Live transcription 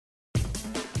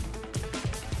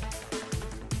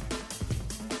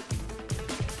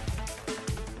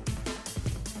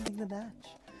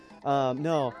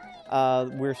No,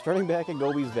 we're starting back at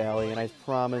Gobi's Valley, and I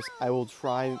promise I will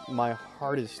try my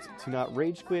hardest to not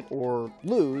rage quit or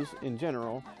lose in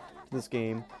general this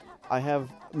game. I have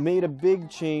made a big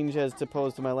change as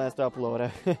opposed to my last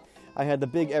upload. I had the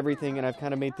big everything, and I've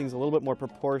kind of made things a little bit more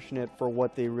proportionate for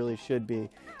what they really should be.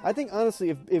 I think, honestly,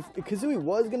 if Kazooie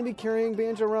was going to be carrying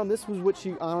Banjo around, this was what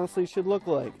she honestly should look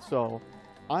like. So,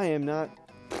 I am not,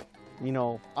 you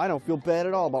know, I don't feel bad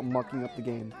at all about mucking up the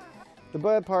game. The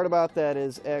bad part about that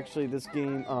is actually this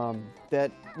game,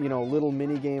 that, you know, little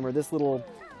mini game or this little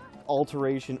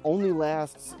alteration only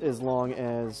lasts as long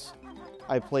as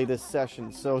I play this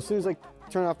session. So as soon as I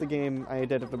turn off the game, I'd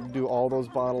have to do all those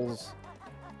bottles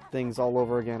things all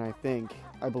over again, I think.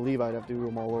 I believe I'd have to do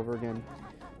them all over again.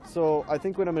 So I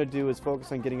think what I'm going to do is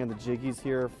focus on getting on the jiggies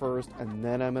here first, and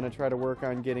then I'm going to try to work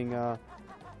on getting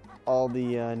all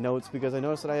the notes, because I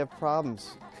noticed that I have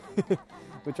problems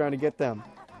with trying to get them.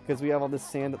 Because we have all this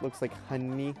sand that looks like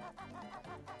honey.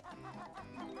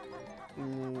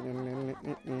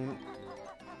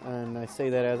 And I say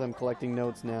that as I'm collecting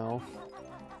notes now.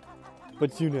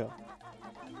 But you know.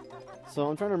 So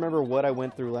I'm trying to remember what I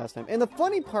went through last time. And the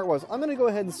funny part was, I'm going to go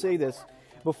ahead and say this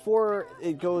before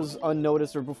it goes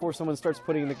unnoticed or before someone starts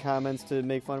putting in the comments to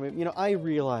make fun of me. You know, I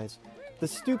realize the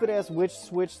stupid-ass witch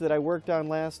switch that I worked on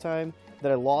last time,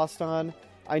 that I lost on,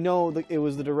 I know that it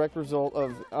was the direct result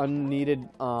of unneeded,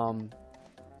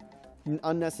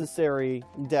 unnecessary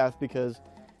death because,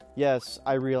 yes,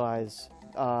 I realize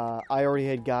I already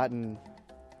had gotten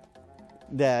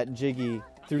that jiggy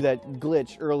through that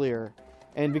glitch earlier.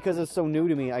 And because it's so new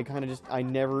to me, I kind of just, I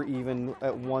never even,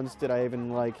 at once did I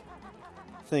even, like,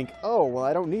 think, oh, well,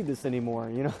 I don't need this anymore,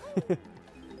 you know?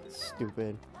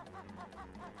 Stupid.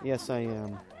 Yes, I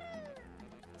am.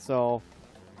 So,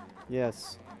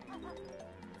 yes.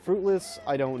 Fruitless,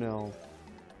 I don't know.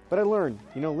 But I learned,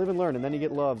 you know, live and learn, and then you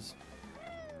get loves.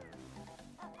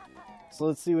 So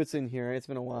let's see what's in here. It's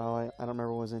been a while, I don't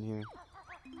remember what was in here.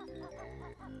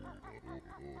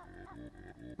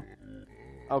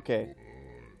 Okay.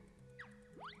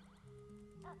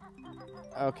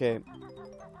 Okay.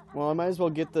 Well, I might as well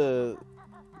get the...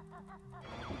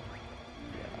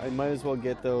 I might as well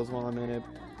get those while I'm in it.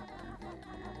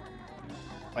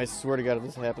 I swear to God if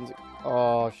this happens...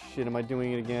 Oh, shit, am I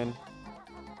doing it again?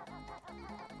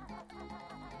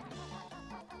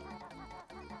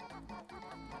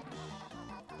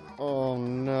 Oh,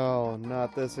 no,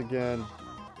 not this again.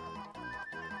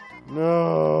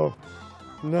 No!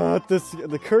 Not this...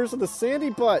 The curse of the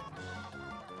sandy butt!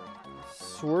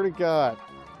 Swear to God.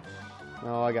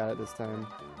 Oh, I got it this time.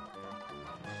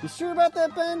 You sure about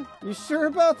that, Ben? You sure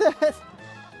about that?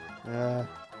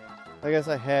 I guess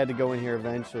I had to go in here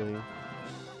eventually.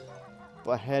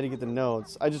 But I had to get the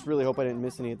notes. I just really hope I didn't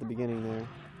miss any at the beginning there.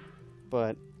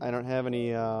 But I don't have any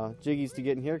jiggies to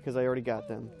get in here because I already got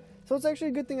them. So it's actually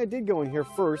a good thing I did go in here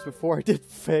first before I did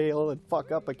fail and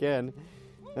fuck up again.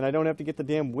 And I don't have to get the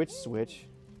damn witch switch.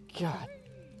 God.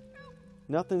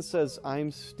 Nothing says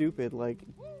I'm stupid like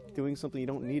doing something you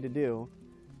don't need to do.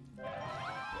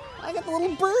 I got the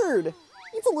little bird!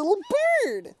 It's a little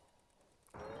bird!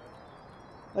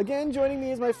 Again, joining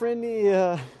me is my friend,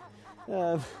 I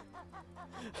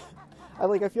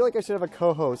feel like I should have a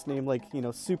co-host named, like, you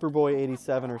know,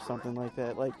 Superboy87 or something like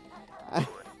that. Like,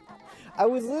 I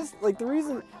was listening, like, the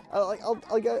reason, I'll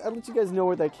let you guys know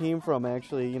where that came from,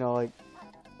 actually, you know, like,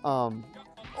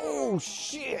 oh,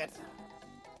 shit!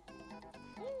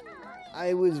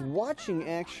 I was watching,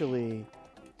 actually,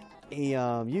 a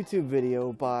YouTube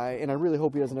video by, and I really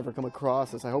hope he doesn't ever come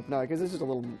across this, I hope not, because this is a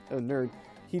little nerd.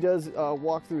 He does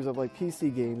walkthroughs of, like,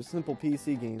 PC games, simple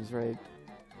PC games, right?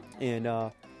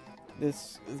 And,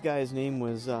 this guy's name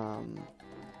was,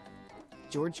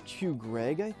 George Q.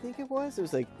 Gregg, I think it was? It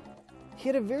was, like, he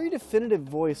had a very definitive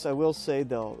voice, I will say,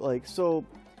 though. Like, so,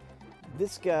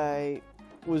 this guy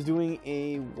was doing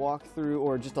a walkthrough,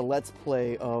 or just a let's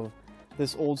play of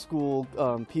this old school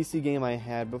PC game I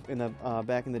had in the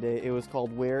back in the day. It was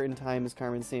called Where in Time is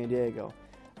Carmen Sandiego.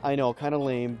 I know, kind of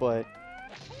lame, but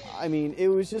I mean, it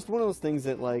was just one of those things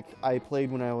that, like, I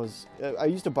played when I was... I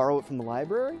used to borrow it from the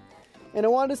library, and I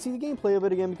wanted to see the gameplay of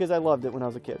it again because I loved it when I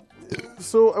was a kid.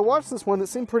 So I watched this one that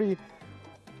seemed pretty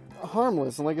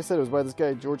harmless, and like I said, it was by this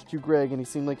guy, George Q. Gregg, and he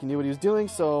seemed like he knew what he was doing,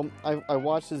 so I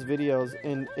watched his videos,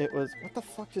 and it was... What the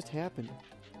fuck just happened?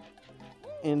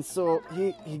 And so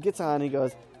he gets on and he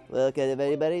goes, "Welcome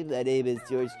everybody, my name is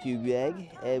George Q. Gregg,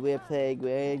 and we're playing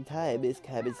Where in Time is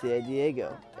Carmen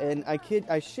Sandiego." And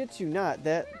I shit you not,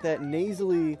 that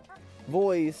nasally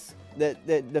voice,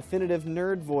 that definitive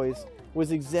nerd voice,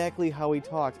 was exactly how he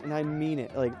talked, and I mean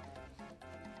it. Like,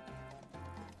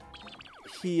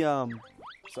 he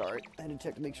Sorry, I had to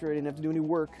check to make sure I didn't have to do any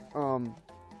work.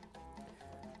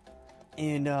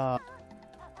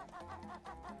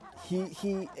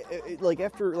 He like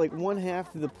after like one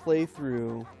half of the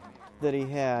playthrough that he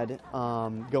had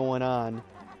going on,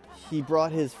 he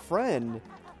brought his friend,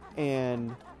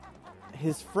 and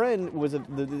his friend was kind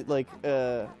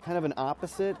of an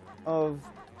opposite of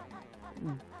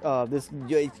this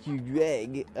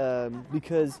Greg,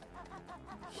 because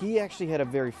he actually had a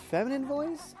very feminine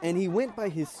voice, and he went by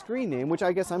his screen name, which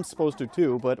I guess I'm supposed to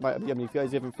too, but I mean, if you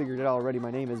guys haven't figured it out already,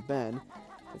 my name is Ben.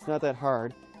 It's not that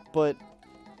hard, but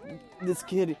this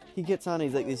kid, he gets on,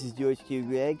 he's like, this is George Q.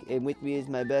 Greg, and with me is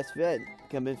my best friend,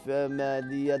 coming from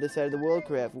the other side of the World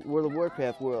of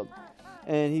Warcraft world.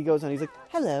 And he goes on, he's like,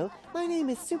 hello, my name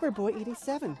is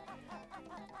Superboy87.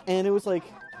 And it was like,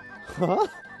 huh?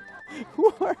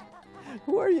 Who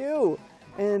are you?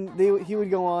 And he would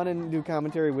go on and do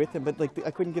commentary with him, but like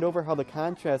I couldn't get over how the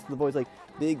contrast of the voice, like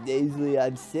big nasally,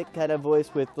 I'm sick kind of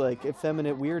voice with like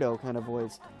effeminate weirdo kind of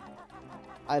voice.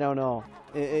 I don't know.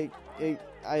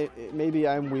 Maybe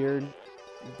I'm weird,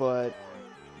 but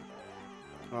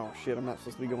oh shit, I'm not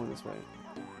supposed to be going this way.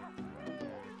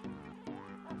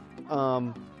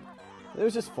 It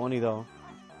was just funny though.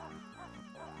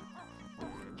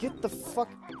 Get the fuck.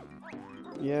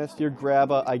 Yes, you're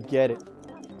Grabba. I get it.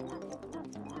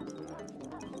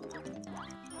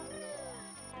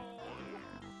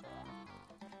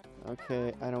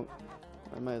 Okay, I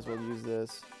might as well use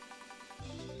this.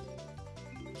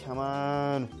 Come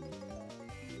on.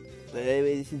 But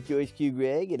anyway, this is George Q.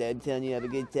 Greg, and I'm telling you, have a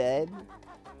good time.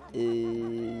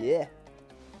 Yeah.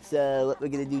 So, what we're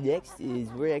gonna do next is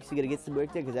we're actually gonna get some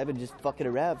work done, because I've been just fucking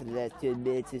around for the last 10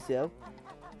 minutes or so.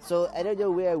 So, I don't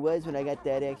know where I was when I got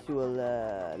that actual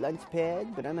lunch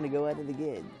pad, but I'm gonna go at it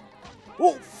again.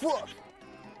 Oh, fuck!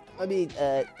 I mean,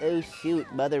 oh shoot,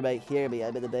 Mother might hear me,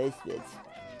 I'm in the basement.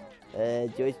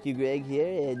 George Q. Greg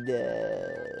here, and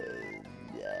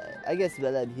I guess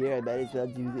while I'm here, I might as well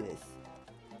do this.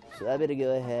 So I'm gonna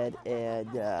go ahead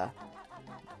and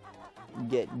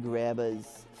get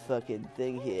Grandma's fucking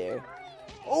thing here.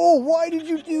 Oh, why did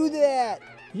you do that?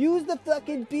 Use the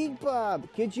fucking beak bomb.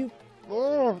 Could you?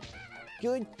 Oh,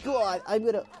 good God! I'm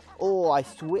gonna. Oh, I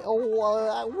swear.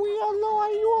 Oh,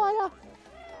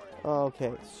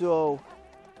 okay, so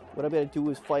what I'm gonna do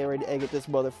is fire an egg at this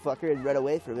motherfucker and run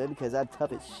away from him because I'm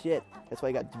tough as shit. That's why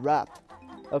I got dropped.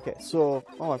 Okay, so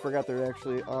I forgot there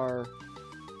actually are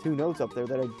 2 notes up there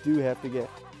that I do have to get.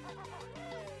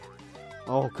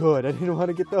 Oh, good. I didn't want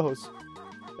to get those.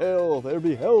 Hell, there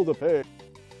be hell to pay.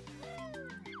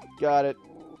 Got it.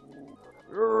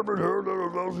 I've been here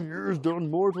 1,000 years,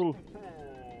 done mortal.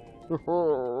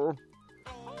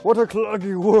 What a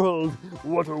claggy world!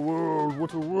 What a world!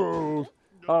 What a world!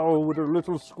 How would a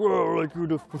little squirrel like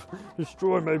you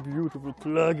destroy my beautiful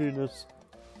clagginess?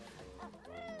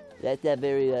 That's not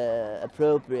very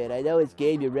appropriate. I know it's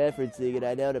game you're referencing, and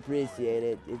I don't appreciate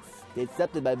it. It's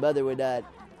something my mother would not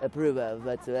approve of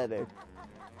whatsoever.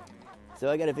 So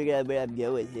I gotta figure out where I'm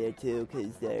going here too,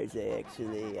 because there's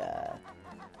actually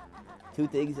 2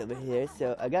 things over here.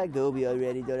 So I got Gobi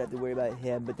already, don't have to worry about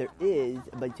him, but there is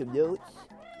a bunch of notes.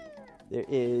 There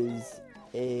is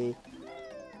a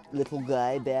little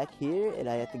guy back here, and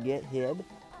I have to get him.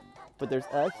 But there's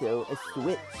also a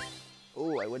switch.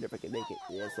 Oh, I wonder if I can make it.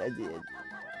 Yes, I did.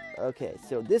 Okay,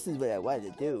 so this is what I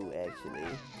wanted to do, actually.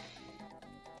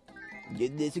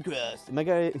 Get this across.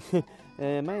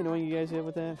 Am I annoying you guys here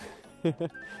with that?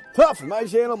 Tough! My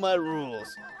channel, my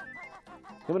rules.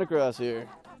 Coming across here.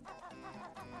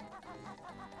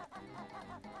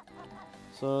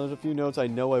 So there's a few notes I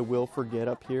know I will forget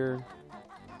up here.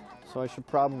 So I should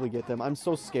probably get them. I'm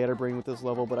so scatterbrained with this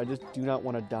level, but I just do not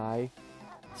want to die.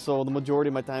 So the majority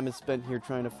of my time is spent here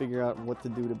trying to figure out what to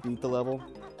do to beat the level.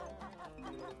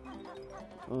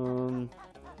 Come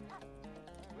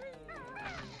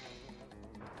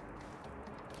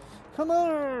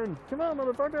on! Come on,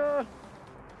 motherfucker!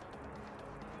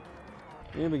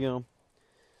 Here we go.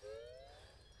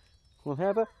 We'll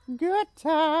have a good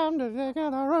time to take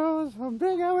on the roads for a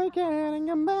bigger weekend and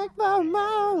come back for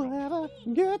more. We'll have a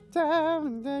good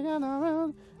time to take on the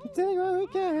roads, take what we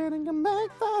can and come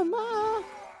back for more.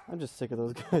 I'm just sick of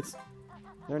those guys. Is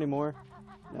there any more?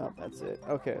 No, that's it.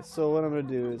 Okay, so what I'm going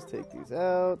to do is take these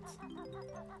out.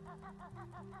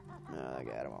 I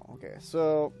got them all. Okay,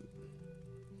 so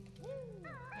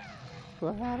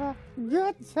we'll have a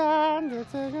good time to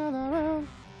take on the road.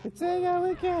 We take what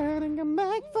we can and come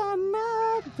back for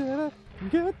more.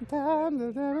 Good time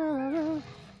to take on the road.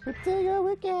 We take what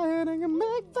we can and come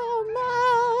back for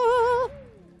more.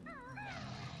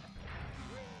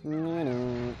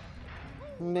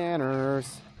 Nanners.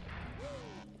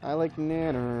 like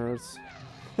nanners.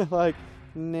 Like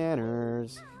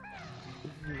nanners.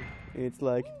 It's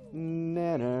like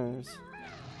nanners.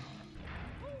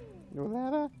 We'll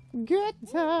have a good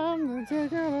time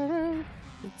to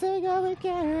take all we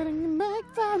can and make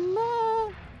some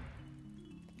more.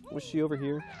 Was she over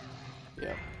here?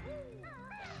 Yeah.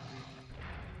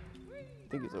 I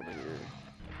think he's over here.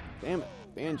 Damn it,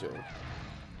 Banjo.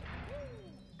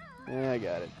 Yeah, I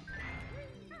got it.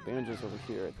 Banjo's over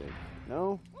here, I think.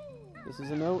 No? This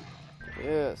is a note?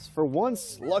 Yes. For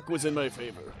once, luck was in my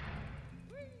favor.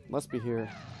 Must be here.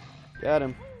 Got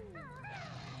him.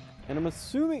 And I'm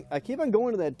assuming... I keep on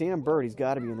going to that damn bird. He's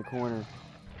got to be in the corner.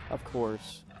 Of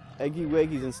course. Eggy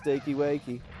waggies and steaky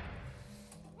wakey.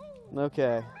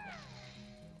 Okay.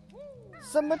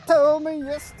 Someone told me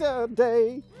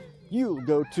yesterday you'll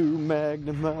go to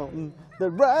Magna Mountain. They're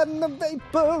riding the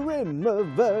vapor in my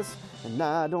verse, and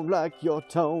I don't like your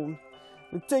tone.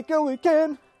 We take what we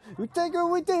can, we take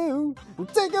what we do, we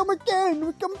take what we can,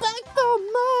 we come back for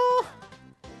more.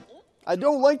 I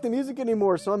don't like the music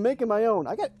anymore, so I'm making my own.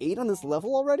 I got 8 on this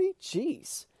level already?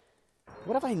 Jeez.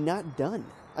 What have I not done?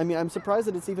 I mean, I'm surprised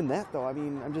that it's even that, though. I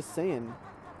mean, I'm just saying.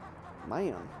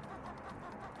 Man.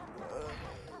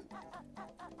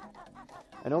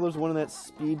 I know there's one in that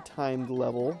speed-timed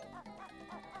level.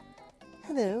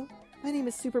 Hello, my name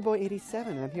is Superboy87,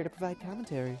 and I'm here to provide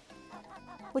commentary.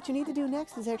 What you need to do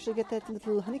next is actually get that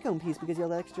little honeycomb piece because you'll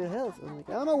have extra health. I'm like,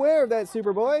 I'm aware of that,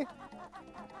 Superboy.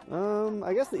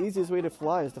 I guess the easiest way to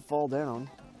fly is to fall down.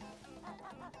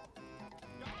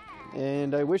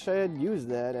 And I wish I had used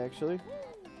that, actually.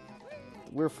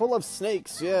 We're full of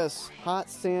snakes, yes. Hot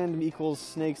sand equals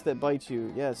snakes that bite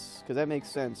you. Yes, because that makes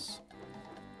sense.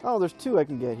 Oh, there's 2 I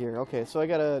can get here. Okay, so I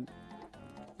gotta...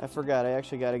 I forgot, I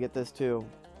actually gotta get this too.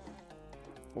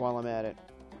 While I'm at it.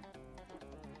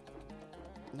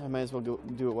 I might as well go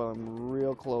do it while I'm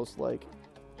real close, like.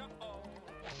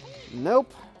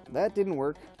 Nope, that didn't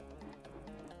work.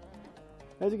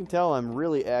 As you can tell, I'm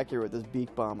really accurate with this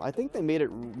beak bomb. I think they made it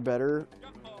better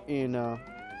in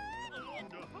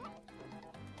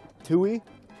Tui.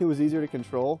 It was easier to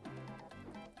control.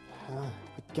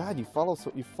 But God, you fall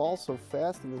so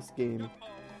fast in this game.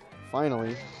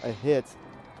 Finally, a hit.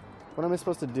 What am I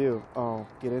supposed to do? Oh,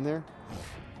 get in there?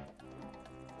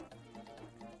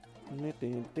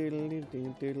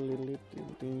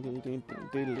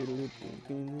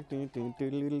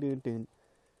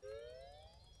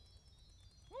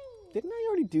 Didn't I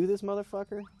already do this,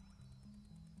 motherfucker?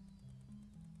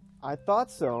 I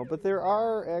thought so, but there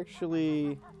are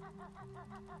actually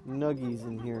nuggies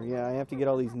in here. Yeah, I have to get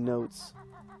all these notes.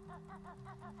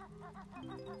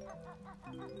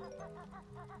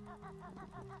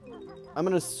 I'm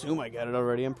gonna assume I got it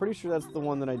already. I'm pretty sure that's the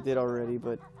one that I did already,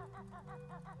 but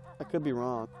I could be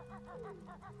wrong.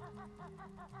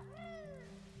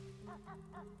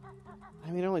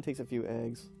 I mean, it only takes a few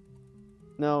eggs.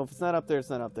 No, if it's not up there, it's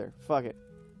not up there. Fuck it.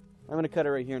 I'm gonna cut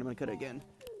it right here, and I'm gonna cut it again.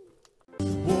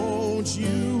 Won't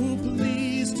you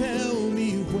please tell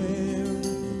me where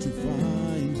to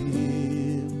find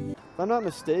him? If I'm not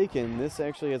mistaken, this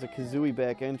actually has a Kazooie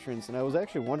back entrance, and I was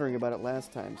actually wondering about it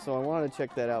last time, so I wanted to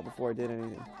check that out before I did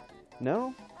anything.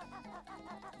 No?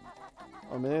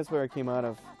 Oh, maybe that's where I came out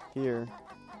of. Here.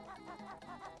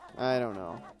 I don't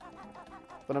know.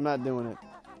 But I'm not doing it.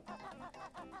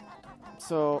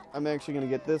 So, I'm actually going to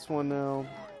get this one now.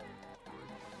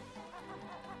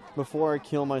 Before I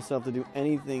kill myself to do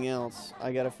anything else,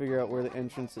 I got to figure out where the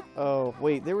entrance is. Oh,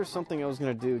 wait, there was something I was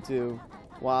going to do, too,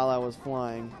 while I was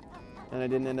flying. And I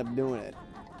didn't end up doing it.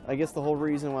 I guess the whole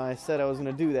reason why I said I was going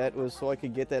to do that was so I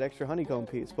could get that extra honeycomb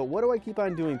piece. But what do I keep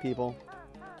on doing, people?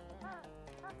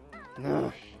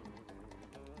 Ugh.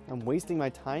 I'm wasting my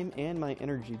time and my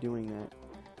energy doing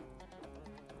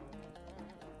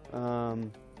that.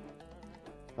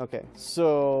 Okay,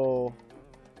 so...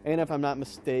 And if I'm not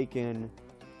mistaken,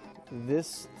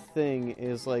 this thing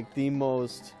is like the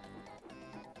most,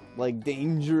 like,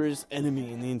 dangerous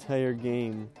enemy in the entire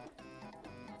game.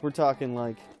 We're talking,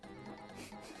 like,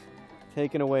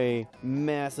 taking away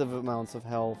massive amounts of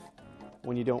health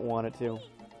when you don't want it to.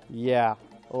 Yeah,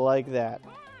 like that.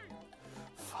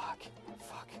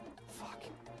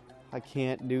 I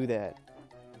can't do that.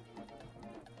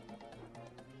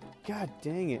 God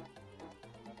dang it.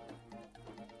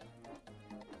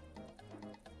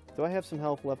 Do I have some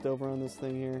health left over on this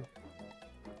thing here?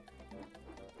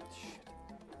 Shit.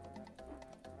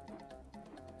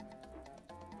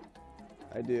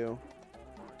 I do.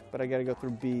 But I gotta go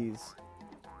through bees.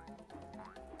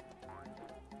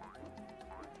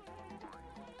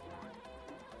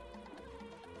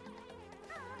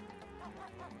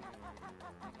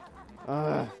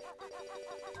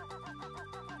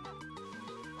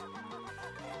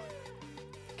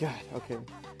 God, okay.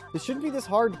 It shouldn't be this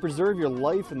hard to preserve your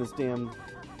life in this damn...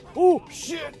 Oh,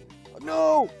 shit!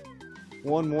 No!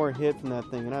 One more hit from that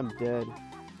thing and I'm dead.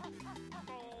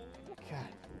 God.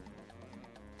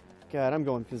 God, I'm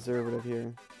going conservative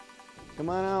here. Come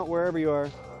on out, wherever you are.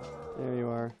 There you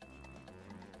are.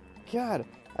 God,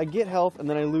 I get health and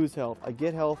then I lose health. I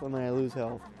get health and then I lose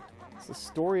health. It's the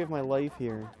story of my life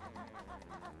here.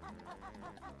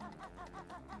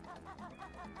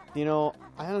 You know,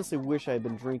 I honestly wish I had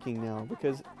been drinking now,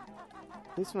 because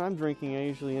at least when I'm drinking, I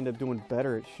usually end up doing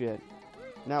better at shit.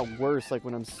 Not worse, like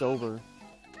when I'm sober.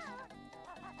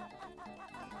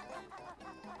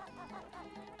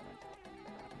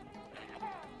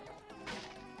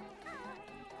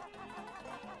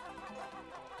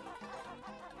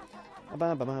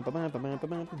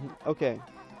 Okay.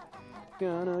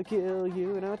 Gonna kill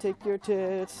you and I'll take your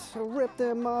tits, rip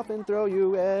them off and throw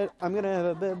you at. I'm gonna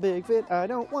have a big fit. I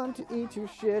don't want to eat your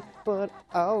shit, but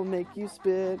I'll make you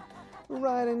spit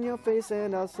right in your face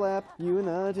and I'll slap you in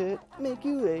the tit, make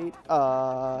you hate.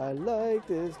 I like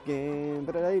this game,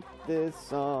 but I hate this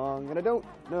song, and I don't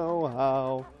know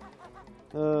how.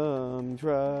 Trying.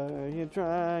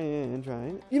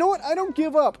 You know what? I don't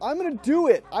give up. I'm gonna do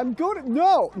it. I'm gonna.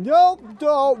 No,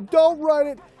 don't write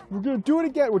it. We're gonna do it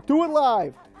again. We're doing it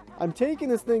live. I'm taking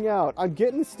this thing out. I'm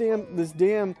getting this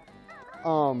damn,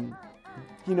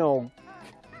 you know,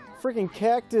 freaking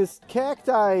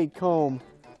cacti comb.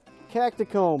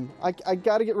 Cacticomb. I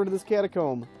gotta get rid of this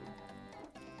catacomb.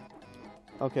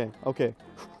 Okay.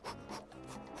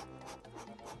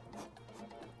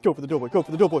 Go for the doughboy. Go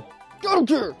for the doughboy. I don't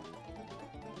care.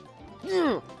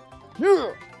 Yeah.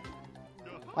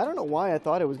 I don't know why I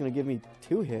thought it was gonna give me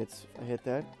 2 hits if I hit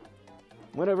that.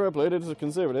 Whenever I played it as a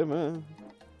conservative,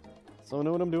 so I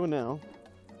know what I'm doing now.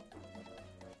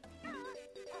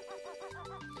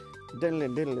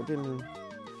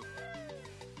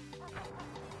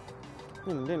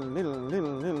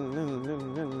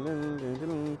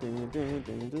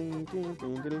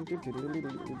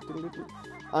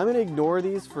 I'm gonna ignore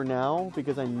these for now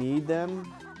because I need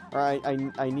them, or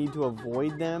I need to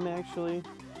avoid them actually,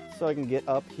 so I can get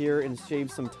up here and shave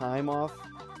some time off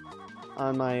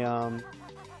on my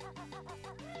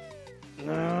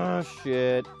oh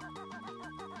shit.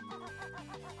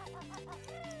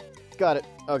 Got it.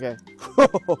 Okay.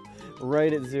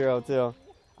 Right at 0 too.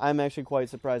 I'm actually quite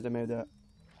surprised I made that.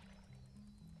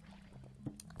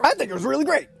 I think it was really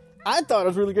great. I thought it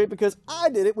was really great because I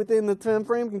did it within the time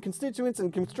frame and constituents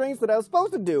and constraints that I was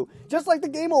supposed to do. Just like the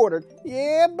game ordered.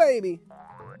 Yeah, baby.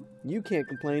 You can't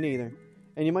complain either.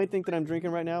 And you might think that I'm drinking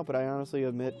right now, but I honestly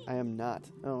admit I am not.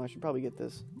 Oh, I should probably get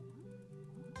this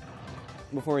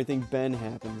before anything Ben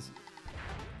happens.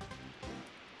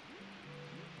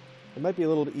 It might be a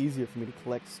little bit easier for me to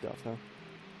collect stuff, huh?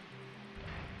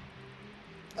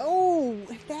 Oh,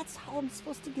 that's how I'm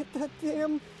supposed to get that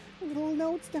damn little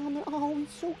notes down there. Oh, he's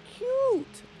so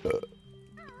cute.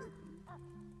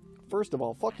 First of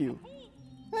all, fuck you.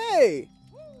 Hey!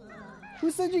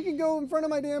 Who said you could go in front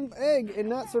of my damn egg and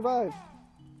not survive?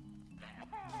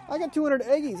 I got 200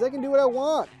 eggies. I can do what I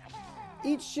want.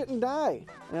 Eat shit and die.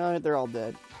 No, they're all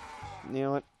dead. You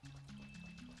know what?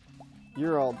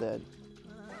 You're all dead.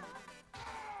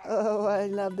 Oh, I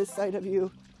love the sight of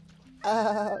you.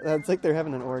 It's like they're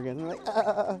having an organ. They're like,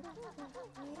 oh.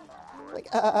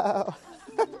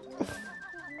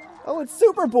 Oh, it's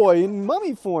Superboy in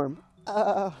mummy form.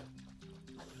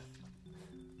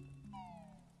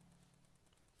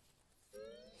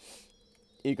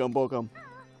 Ekum bokum.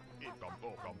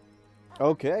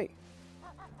 Okay.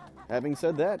 Having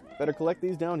said that, better collect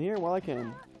these down here while I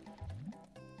can.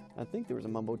 I think there was a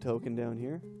Mumbo token down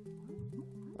here.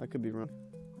 I could be wrong.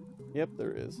 Yep,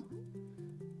 there is.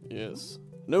 Yes.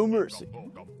 No mercy.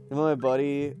 And my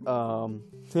buddy,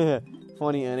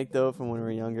 funny anecdote from when we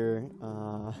were younger.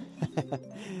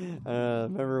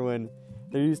 Remember when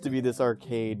there used to be this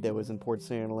arcade that was in Port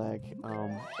Sand Lake,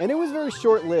 and it was very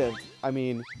short-lived. I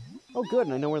mean, oh good,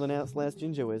 and I know where the last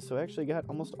Jinjo is, so I actually got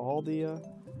almost all the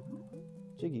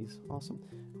Jiggies. Awesome.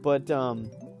 But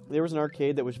there was an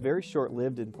arcade that was very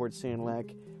short-lived in Port Sand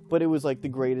Lake, but it was like the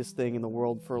greatest thing in the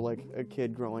world for like a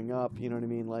kid growing up, you know what I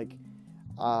mean? Like,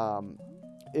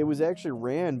 it was actually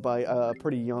ran by a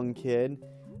pretty young kid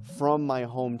from my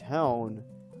hometown,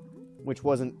 which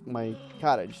wasn't my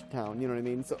cottage town, you know what I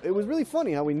mean? So it was really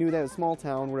funny how we knew that it was a small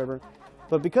town, whatever.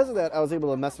 But because of that, I was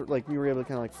able to mess with, like, we were able to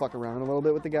kind of like fuck around a little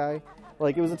bit with the guy.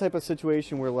 Like, it was the type of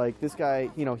situation where, like, this guy,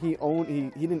 you know, he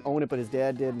didn't own it, but his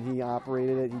dad did, and he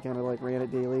operated it. He kind of, like, ran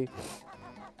it daily.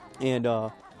 And,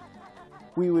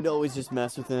 we would always just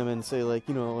mess with him and say, like,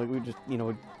 you know, like, we'd just, you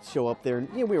know, show up there. And,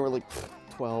 you know, we were, like,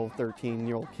 12,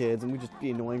 13-year-old kids, and we'd just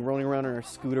be annoying, rolling around on our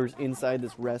scooters inside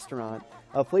this restaurant,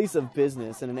 a place of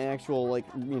business and an actual, like,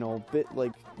 you know,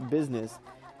 business.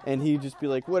 And he'd just be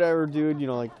like, whatever, dude, you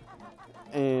know, like,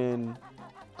 and,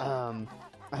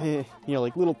 you know,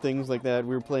 like little things like that.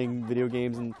 We were playing video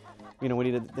games, and, you know, when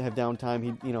he'd have downtime,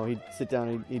 he'd sit down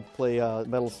and he'd play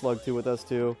Metal Slug 2 with us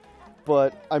too.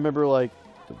 But I remember, like,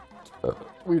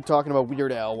 we were talking about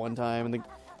Weird Al one time, and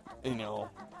you know,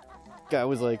 guy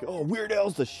was like, "Oh, Weird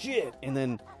Al's the shit," and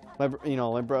then my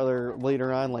brother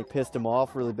later on like pissed him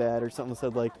off really bad or something.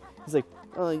 Said like, he's like,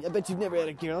 "Oh, I bet you've never had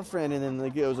a girlfriend," and then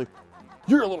like I was like,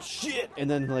 "You're a little shit," and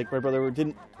then like my brother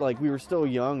didn't, like, we were still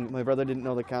young. My brother didn't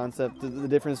know the concept, the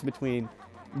difference between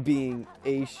being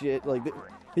a shit. Like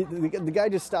the guy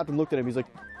just stopped and looked at him. He's like,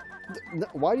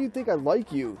 "Why do you think I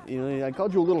like you? You know, I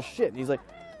called you a little shit." And he's like,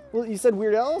 "Well, you said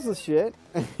Weird Al's the shit."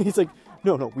 And he's like,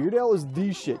 No, Weird Al is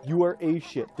the shit. You are a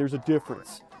shit. There's a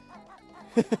difference.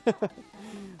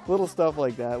 Little stuff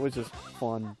like that, which is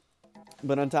fun.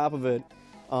 But on top of it,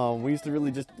 we used to really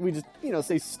just you know,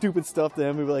 say stupid stuff to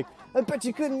him. We'd be like, I bet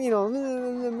you couldn't, you know,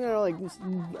 like,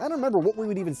 I don't remember what we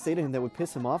would even say to him that would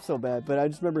piss him off so bad, but I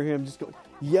just remember him just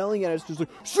yelling at us, just like,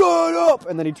 shut up!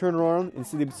 And then he'd turn around and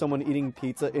see someone eating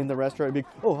pizza in the restaurant and be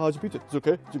like, oh, how's your pizza? Is it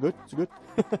okay? Is it good? Is it good?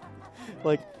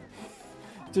 Like,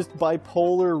 just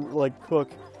bipolar, like, cook.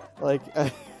 Like,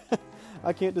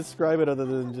 I can't describe it other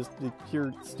than just the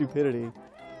pure stupidity.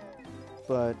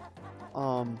 But,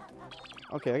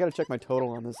 okay, I gotta check my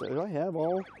total on this. Do I have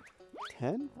all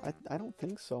 10? I don't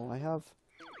think so. I have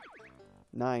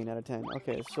 9 out of 10.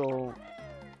 Okay, so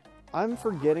I'm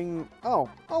forgetting. Oh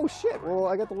shit. Well,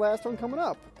 I got the last one coming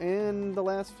up, and the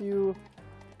last few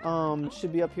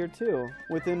should be up here too.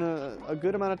 Within a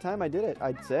good amount of time, I did it.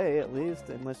 I'd say, at least,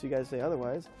 unless you guys say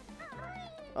otherwise.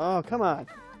 Oh, come on.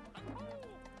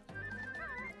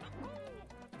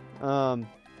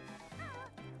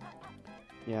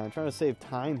 Yeah, I'm trying to save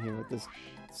time here with this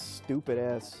stupid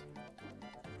ass.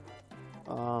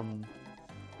 Remind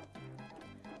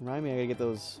me, I gotta get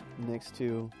those next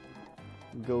to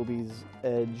Gobi's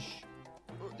edge.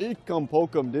 Ecum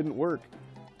Pocum didn't work.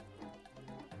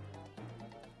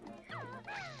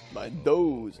 My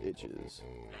nose itches.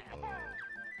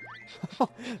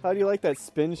 How do you like that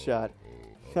spin shot?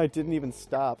 I didn't even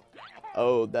stop.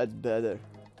 Oh, that's better.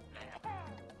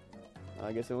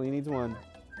 I guess it only needs one.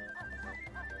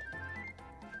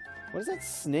 What is that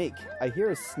snake? I hear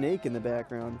a snake in the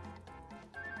background.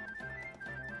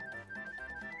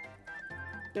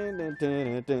 Dun, dun,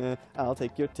 dun, dun, dun. I'll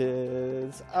take your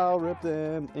tits, I'll rip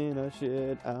them in a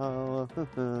shit. I'll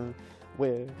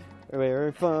wear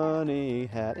a funny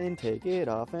hat and take it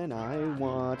off, and I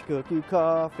want to cook you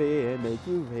coffee and make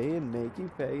you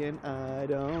pay, and I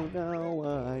don't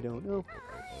know.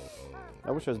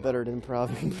 I wish I was better at improv,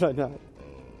 but I'm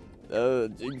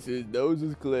not. Jinx's nose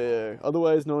is clear.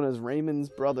 Otherwise known as Raymond's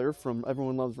brother from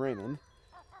Everyone Loves Raymond.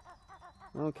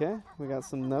 Okay, we got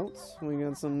some notes.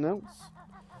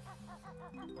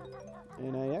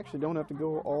 And I actually don't have to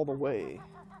go all the way.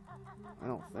 I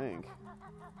don't think.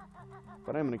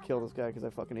 But I'm gonna kill this guy because I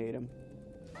fucking hate him.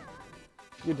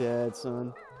 You're dead,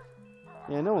 son.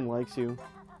 Yeah, no one likes you.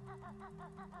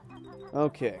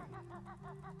 Okay.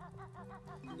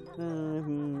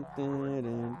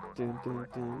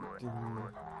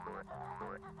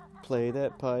 Play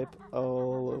that pipe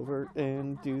all over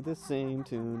and do the same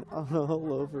tune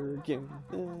all over again.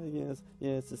 Yes.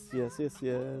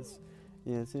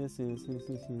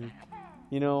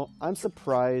 You know, I'm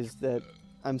surprised that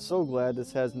I'm so glad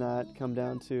this has not come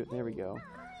down to. There we go.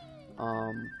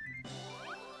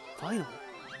 Finally,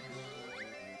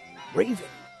 Raven.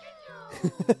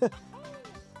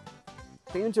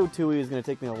 Banjo Kazooie is going to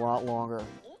take me a lot longer.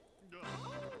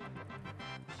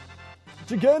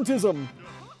 Gigantism!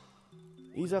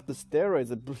 Ease off the steroids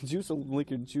that juice will lick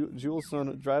your jewel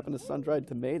sun driving the sun-dried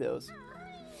tomatoes.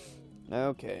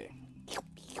 Okay.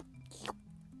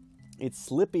 It's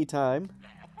Slippy time.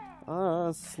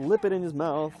 Slip it in his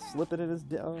mouth. Slip it in his...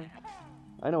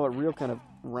 I know what real kind of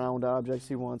round objects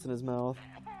he wants in his mouth.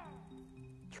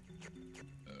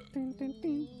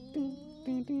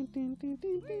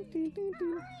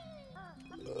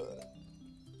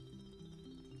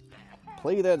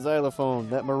 Play that xylophone,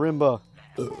 that marimba.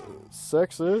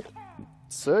 Sexy.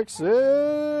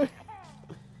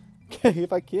 Okay,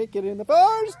 if I can't get it in the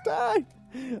first time,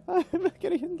 I'm not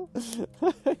getting in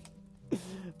the...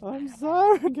 I'm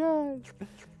sorry, guys.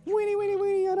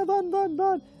 Weenie on a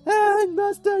bun, and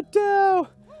mustard too.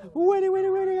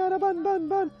 Weenie on a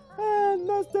bun, and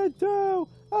mustard too.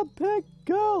 A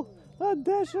pickle, a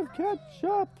dash of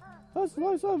ketchup, a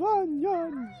slice of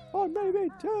onion, or maybe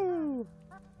 2.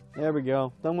 There we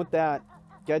go. Done with that.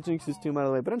 Got Jinx's tomb out of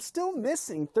the way. But I'm still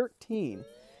missing 13.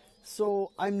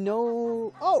 So I'm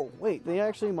no... Oh, wait. They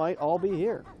actually might all be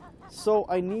here. So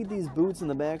I need these boots in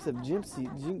the backs of Gypsy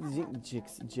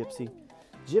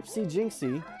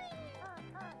Jinxie.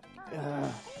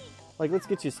 Like, let's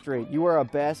get you straight. You are a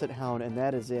basset hound, and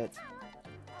that is it.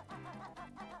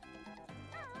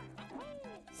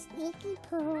 Sneaky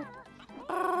poo.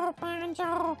 Oh,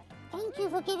 Banjo. Thank you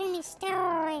for giving me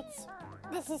steroids.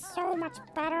 This is so much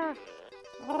better.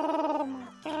 Oh, my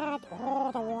God.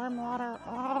 Oh, the warm water.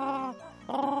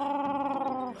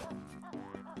 Oh.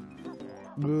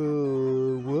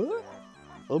 What?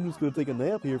 I'm just gonna take a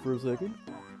nap here for a second.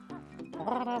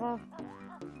 Whatever.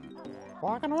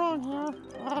 Walking along here.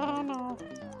 Oh, no.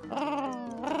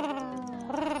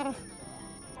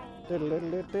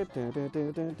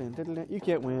 You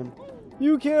can't win.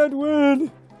 You can't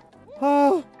win!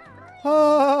 Ha!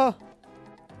 Ha!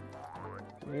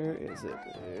 Where is it?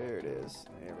 There it is.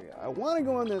 There we go. I want to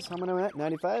go on this. How many am I at?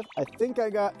 95? I think I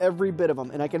got every bit of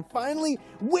them. And I can finally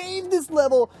wave this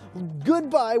level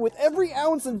goodbye with every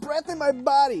ounce and breath in my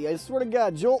body. I swear to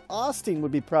God, Joel Osteen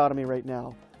would be proud of me right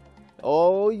now.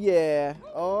 Oh, yeah.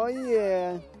 Oh,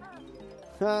 yeah.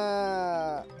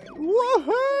 Ha!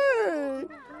 Whoa-hey!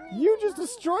 You just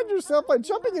destroyed yourself by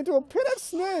jumping into a pit of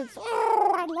snakes.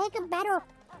 Oh, I like it better.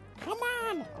 Come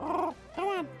on. Oh, come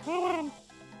on. Come on.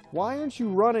 Why aren't you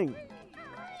running?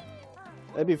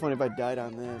 That'd be funny if I died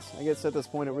on this. I guess at this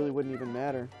point it really wouldn't even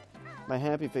matter. My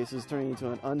happy face is turning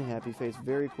into an unhappy face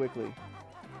very quickly.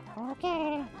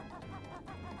 Okay.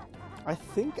 I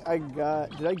think I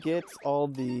got... Did I get all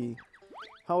the...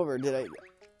 However,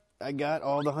 I got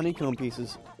all the honeycomb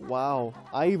pieces. Wow.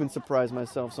 I even surprise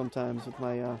myself sometimes with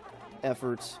my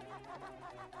efforts.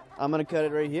 I'm going to cut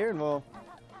it right here and we'll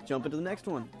jump into the next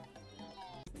one.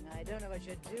 I don't know what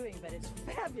you're doing, but it's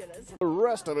fabulous. The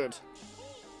rest of it.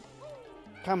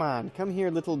 Come on. Come here,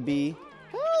 little bee.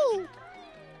 Hey.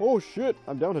 Oh, shit.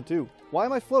 I'm down to 2. Why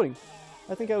am I floating?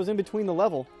 I think I was in between the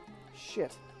level.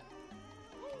 Shit.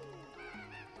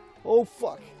 Oh,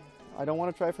 fuck. I don't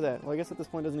want to try for that. Well, I guess at this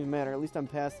point it doesn't even matter. At least I'm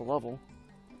past the level.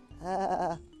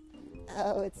 Oh,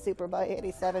 it's Super Boy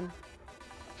 87.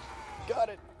 Got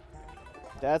it.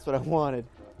 That's what I wanted.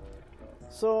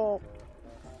 So...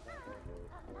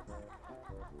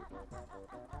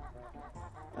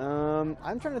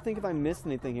 I'm trying to think if I missed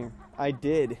anything here. I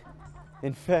did.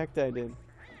 In fact, I did.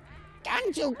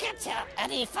 Can't you get here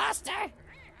any faster?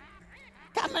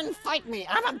 Come and fight me.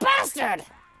 I'm a bastard.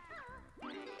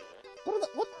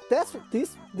 What? That's what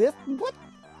these. This. What?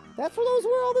 That's where those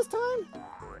were all this time?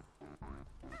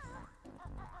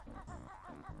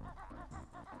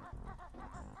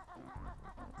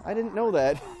 I didn't know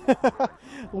that.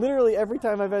 Literally every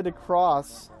time I've had to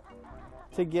cross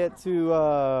to get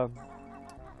to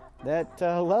that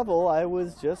level, I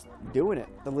was just doing it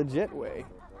the legit way.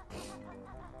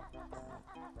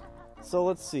 So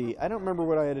let's see. I don't remember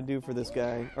what I had to do for this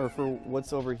guy, or for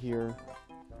what's over here.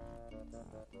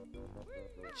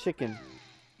 Chicken.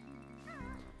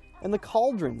 And the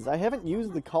cauldrons. I haven't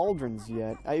used the cauldrons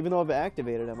yet. Even though I've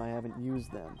activated them, I haven't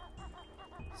used them.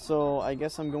 So I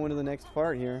guess I'm going to the next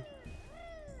part here.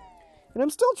 And I'm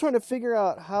still trying to figure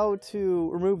out how to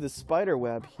remove the spider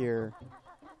web here.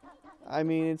 I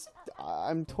mean,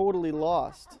 I'm totally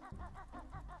lost.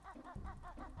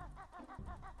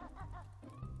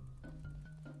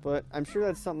 But I'm sure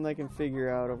that's something I can figure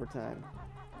out over time.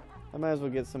 I might as well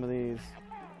get some of these.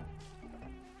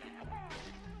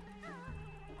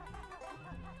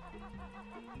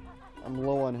 I'm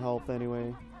low on health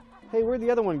anyway. Hey, where'd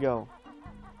the other one go?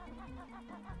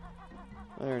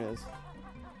 There it is.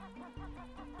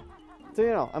 So, you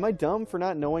know, am I dumb for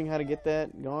not knowing how to get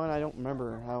that going? I don't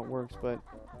remember how it works, but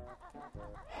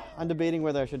I'm debating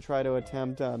whether I should try to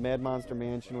attempt Mad Monster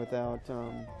Mansion without,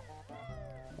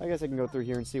 I guess I can go through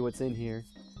here and see what's in here.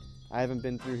 I haven't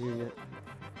been through here yet.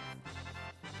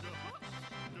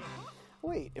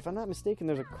 Wait, if I'm not mistaken,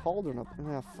 there's a cauldron up...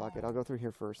 Ah, fuck it. I'll go through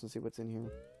here first and see what's in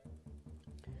here.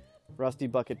 Rusty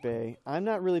Bucket Bay. I'm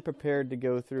not really prepared to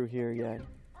go through here yet.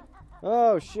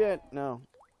 Oh, shit. No.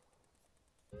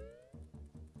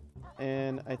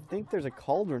 And I think there's a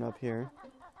cauldron up here.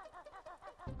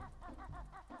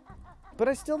 But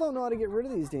I still don't know how to get rid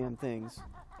of these damn things.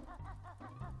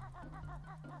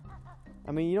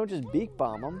 I mean, you don't just beak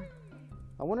bomb them.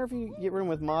 I wonder if you get rid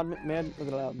of them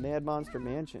with Mad Monster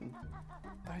Mansion.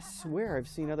 But I swear I've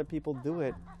seen other people do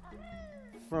it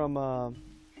from,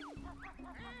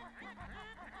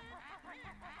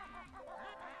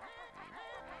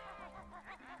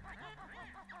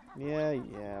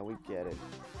 Yeah, we get it.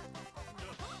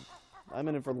 I'm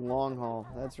in it for the long haul.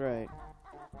 That's right.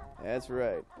 That's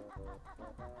right.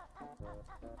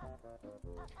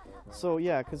 So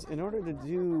yeah, because in order to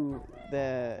do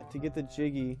that, to get the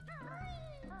Jiggy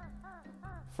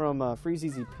from Freeze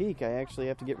Easy Peak, I actually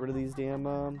have to get rid of these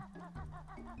damn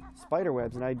spider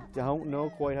webs, and I don't know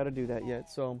quite how to do that yet.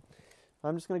 So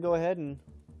I'm just gonna go ahead and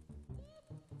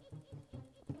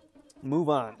move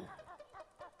on.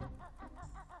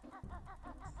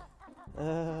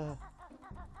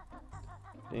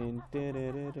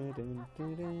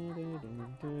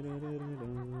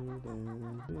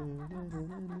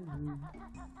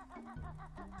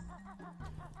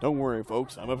 Don't worry,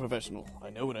 folks. I'm a professional. I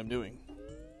know what I'm doing.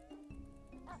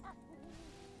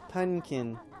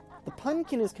 Pumpkin. The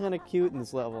pumpkin is kind of cute in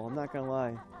this level. I'm not gonna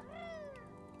lie.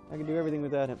 I can do everything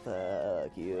without him.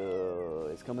 Fuck you.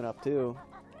 It's coming up too.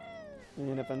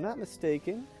 And if I'm not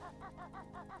mistaken,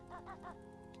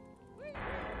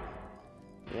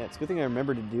 yeah, it's a good thing I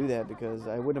remembered to do that, because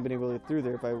I wouldn't have been able to get through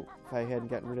there if I hadn't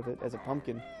gotten rid of it as a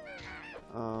pumpkin.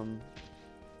 And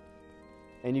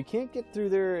you can't get through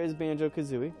there as Banjo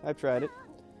Kazooie. I've tried it.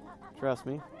 Trust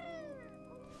me.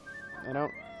 I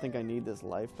don't think I need this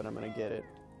life, but I'm gonna get it.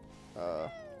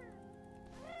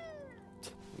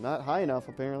 Not high enough,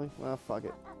 apparently. Well, fuck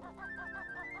it.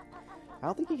 I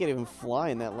don't think you can even fly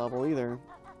in that level either.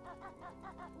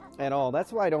 At all.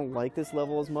 That's why I don't like this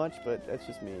level as much, but that's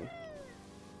just me.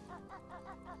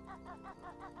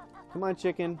 Come on,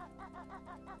 chicken.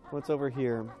 What's over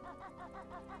here?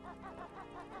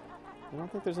 I don't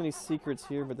think there's any secrets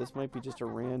here, but this might be just a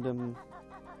random...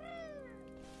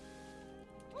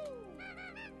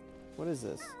 What is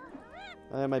this?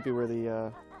 That might be where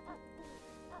the,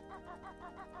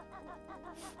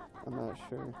 I'm not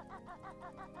sure.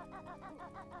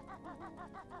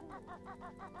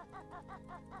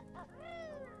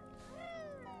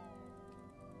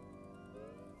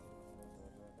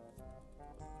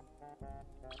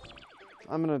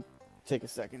 I'm gonna take a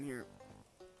second here.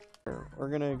 We're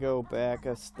gonna go back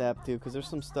a step too, because there's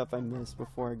some stuff I missed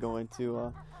before I go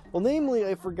into, well, namely,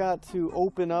 I forgot to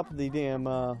open up the damn,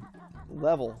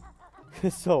 level.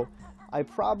 So, I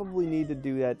probably need to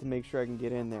do that to make sure I can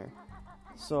get in there.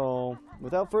 So,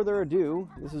 without further ado,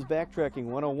 this is Backtracking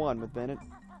 101 with Ben.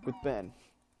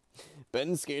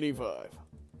 Ben Skate5.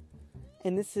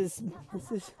 And this is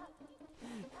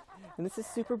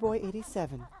Superboy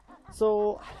 87.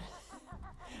 So,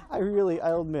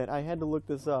 I'll admit, I had to look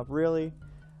this up. Really?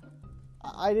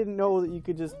 I didn't know that you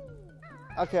could just...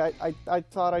 Okay, I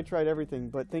thought I tried everything,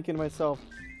 but thinking to myself,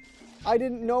 I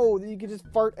didn't know that you could just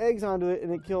fart eggs onto it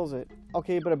and it kills it.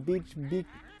 Okay, but a beach...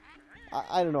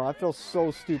 I don't know, I feel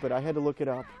so stupid. I had to look it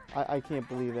up. I can't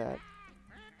believe that.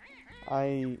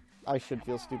 I should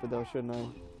feel stupid though, shouldn't I?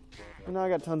 But now I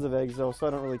got tons of eggs though, so I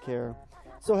don't really care.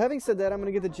 So having said that, I'm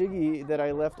going to get the Jiggy that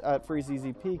I left at Freeze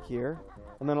Easy Peak here.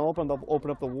 And then I'll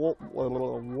open up the warp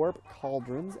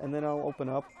cauldrons, and then I'll open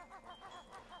up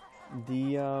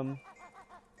the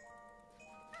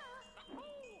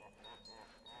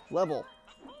level.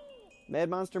 Mad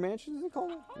Monster Mansion, is it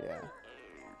called? Yeah.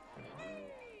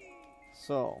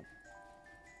 So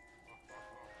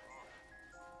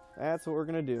that's what we're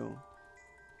gonna do.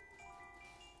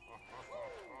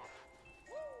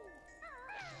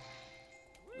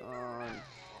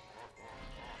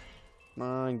 Come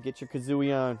on, get your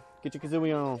Kazooie on. Get your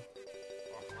Kazooie on.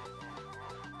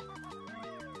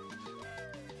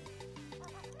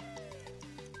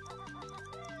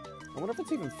 I wonder if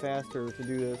it's even faster to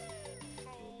do this.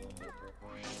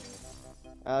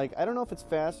 I don't know if it's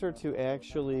faster to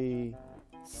actually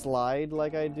slide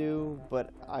like I do,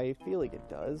 but I feel like it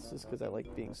does, just because I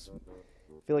like being...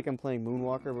 I feel like I'm playing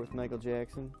Moonwalker with Michael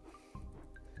Jackson.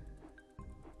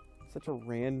 Such a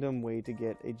random way to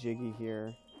get a Jiggy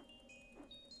here.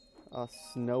 A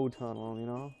snow tunnel, you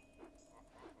know?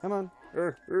 Come on.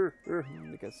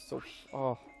 Because so...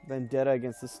 Oh, vendetta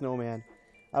against the snowman.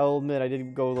 I'll admit, I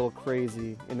did go a little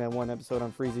crazy in that one episode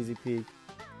on Freeze Easy Peak.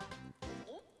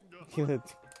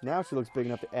 Now she looks big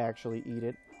enough to actually eat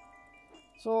it.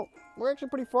 So, we're actually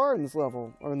pretty far in this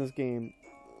level, or in this game.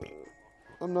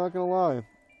 I'm not gonna lie.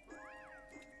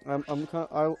 I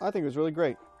think it was really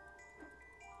great.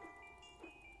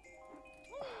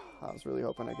 I was really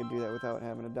hoping I could do that without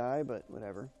having to die, but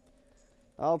whatever.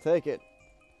 I'll take it.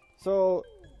 So,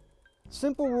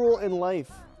 simple rule in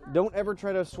life. Don't ever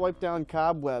try to swipe down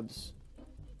cobwebs.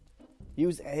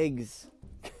 Use eggs.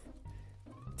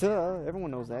 Duh,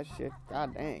 everyone knows that shit.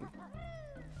 God dang.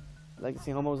 Like to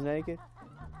see homos naked?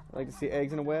 Like to see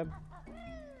eggs in a web?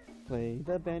 Play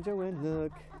the banjo and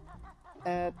look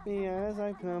at me as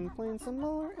I come playing some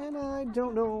more, and I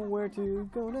don't know where to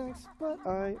go next, but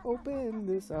I open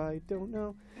this, I don't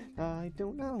know.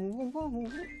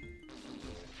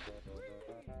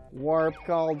 Warp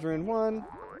Cauldron 1.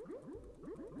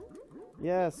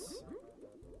 Yes.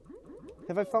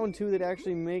 Have I found 2 that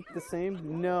actually make the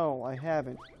same? No, I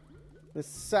haven't. This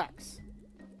sucks.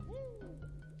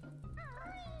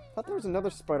 I thought there was another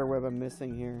spider web I'm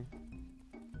missing here.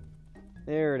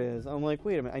 There it is. I'm like,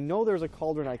 wait a minute. I know there's a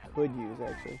cauldron I could use,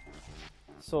 actually.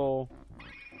 So,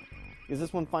 is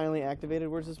this one finally activated?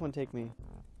 Where's this one take me?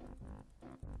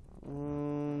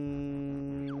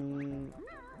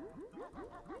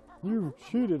 You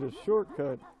cheated a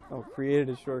shortcut. Oh, created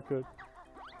a shortcut.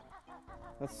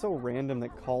 That's so random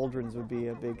that cauldrons would be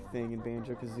a big thing in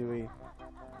Banjo Kazooie.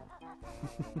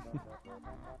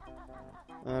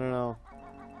 I don't know.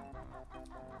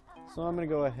 So I'm gonna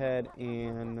go ahead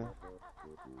and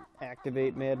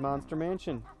activate Mad Monster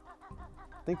Mansion.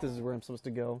 I think this is where I'm supposed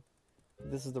to go.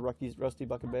 This is the Rusty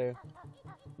Bucket Bay.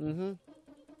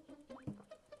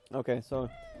 Okay, so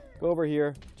go over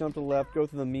here, jump to the left, go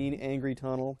through the mean, angry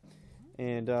tunnel,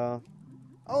 and,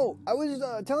 oh, I was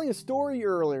telling a story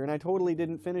earlier, and I totally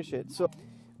didn't finish it. So,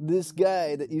 this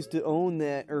guy that used to own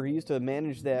that, or he used to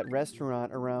manage that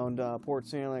restaurant around Port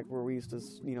Sanilac, where we used to,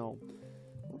 you know,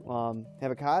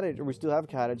 have a cottage, or we still have a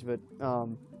cottage, but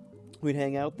we'd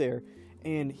hang out there.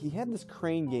 And he had this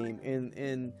crane game,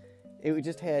 and it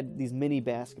just had these mini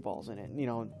basketballs in it. You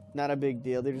know, not a big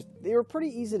deal. They were pretty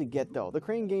easy to get, though. The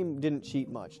crane game didn't cheat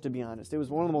much, to be honest. It was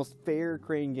one of the most fair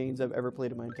crane games I've ever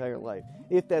played in my entire life,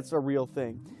 if that's a real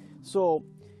thing. So,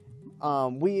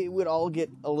 we would all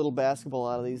get a little basketball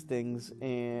out of these things,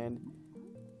 and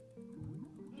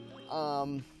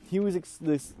he was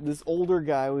this older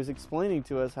guy was explaining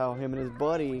to us how him and his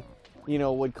buddy, you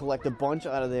know, would collect a bunch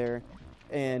out of there.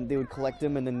 And they would collect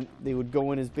them, and then they would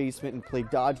go in his basement and play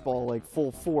dodgeball like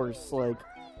full force, like,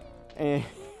 and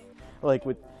like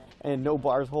and no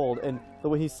bars hold. And the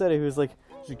way he said it, he was like,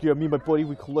 "Yeah, me and my buddy,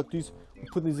 we collect these, we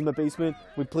put these in my basement,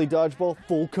 we play dodgeball,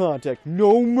 full contact,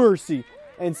 no mercy."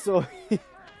 And so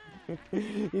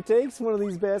he takes one of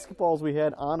these basketballs we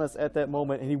had on us at that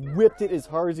moment, and he whipped it as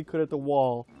hard as he could at the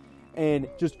wall, and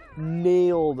just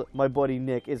nailed my buddy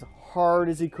Nick as hard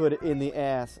as he could in the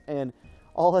ass. And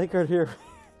all I could hear,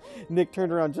 Nick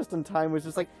turned around just in time, was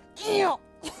just like, "Ew!"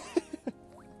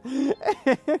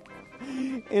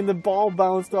 And the ball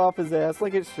bounced off his ass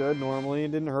like it should normally.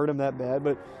 It didn't hurt him that bad,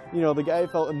 but, you know, the guy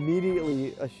felt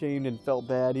immediately ashamed and felt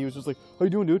bad. He was just like, "How you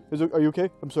doing, dude? Are you okay?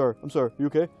 I'm sorry. Are you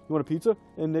okay? You want a pizza?"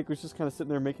 And Nick was just kind of sitting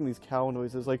there making these cow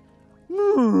noises, like,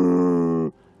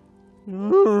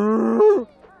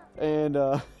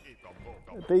 and,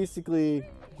 basically,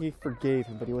 he forgave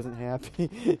him, but he wasn't happy.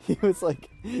 He was like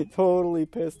totally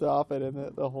pissed off at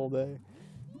him the whole day.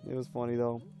 It was funny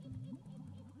though.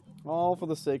 All for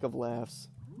the sake of laughs.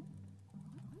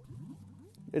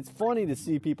 It's funny to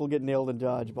see people get nailed in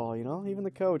dodgeball, you know? Even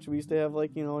the coach we used to have,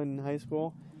 like, you know, in high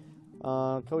school,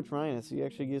 Coach Ryan, he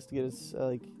actually used to get us,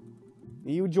 like,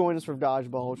 he would join us for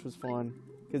dodgeball, which was fun,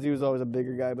 because he was always a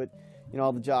bigger guy, but, you know,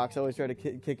 all the jocks always try to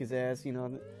kick his ass, you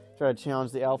know, try to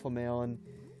challenge the alpha male, and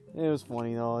it was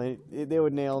funny, though. They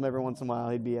would nail him every once in a while.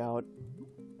 He'd be out.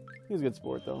 He was a good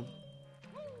sport, though.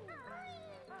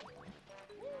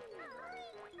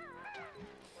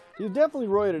 He definitely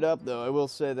roided up, though. I will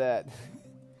say that.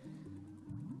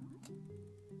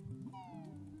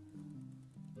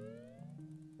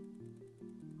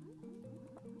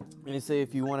 And they say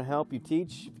if you want to help, you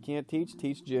teach. If you can't teach,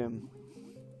 teach Jim.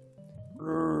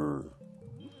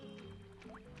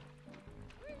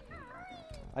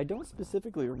 I don't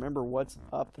specifically remember what's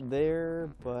up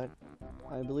there, but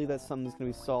I believe that's something that's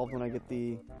going to be solved when I get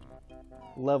the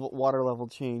water level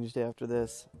changed after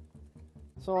this.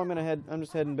 So I'm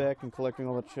just heading back and collecting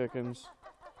all the chickens.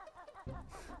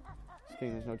 Just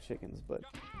kidding, there's no chickens, but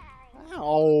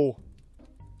ow!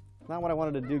 Not what I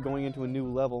wanted to do going into a new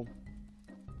level.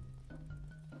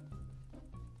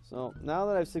 So now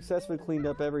that I've successfully cleaned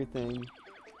up everything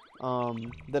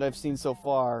that I've seen so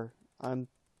far, I'm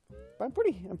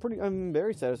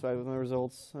very satisfied with my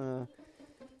results. You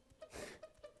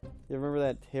remember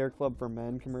that Hair Club for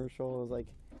Men commercial? It was like,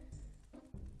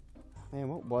 man,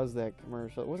 what was that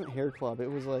commercial? It wasn't Hair Club. It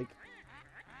was like,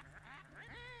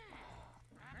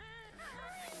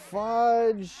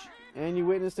 fudge, and you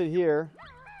witnessed it here.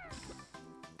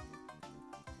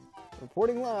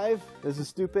 Reporting live. This is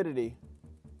stupidity.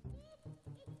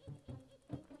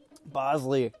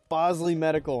 Bosley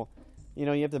Medical. You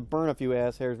know, you have to burn a few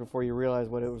ass hairs before you realize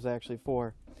what it was actually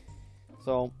for.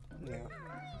 So, yeah.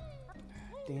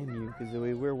 Damn you,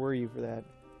 Kazooie. Where were you for that?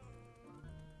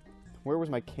 Where was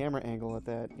my camera angle at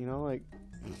that? You know, like...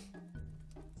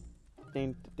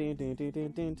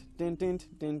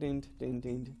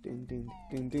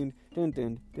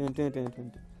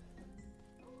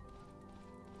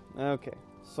 Okay,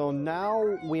 so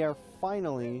now we are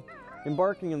finally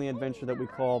embarking on the adventure that we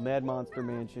call Mad Monster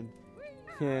Mansion.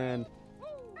 And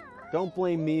don't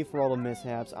blame me for all the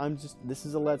mishaps. This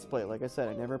is a Let's Play. Like I said,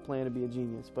 I never plan to be a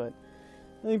genius, but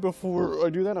I think before I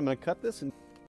do that, I'm going to cut this and